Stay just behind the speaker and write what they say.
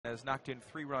has knocked in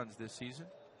 3 runs this season.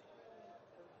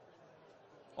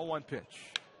 0-1 pitch.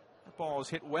 That ball is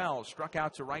hit well, struck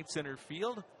out to right center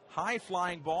field. High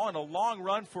flying ball and a long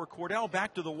run for Cordell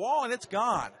back to the wall, and it's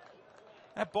gone.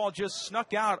 That ball just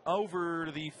snuck out over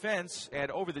the fence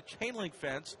and over the chain link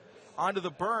fence onto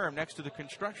the berm next to the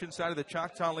construction side of the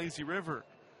Choctaw Lazy River.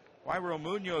 Yairo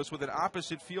Munoz with an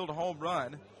opposite field home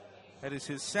run. That is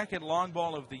his second long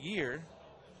ball of the year.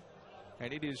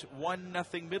 And it is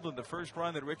 1-0 Midland, the first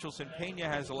run that Richelson Pena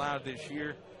has allowed this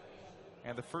year,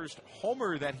 and the first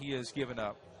homer that he has given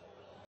up.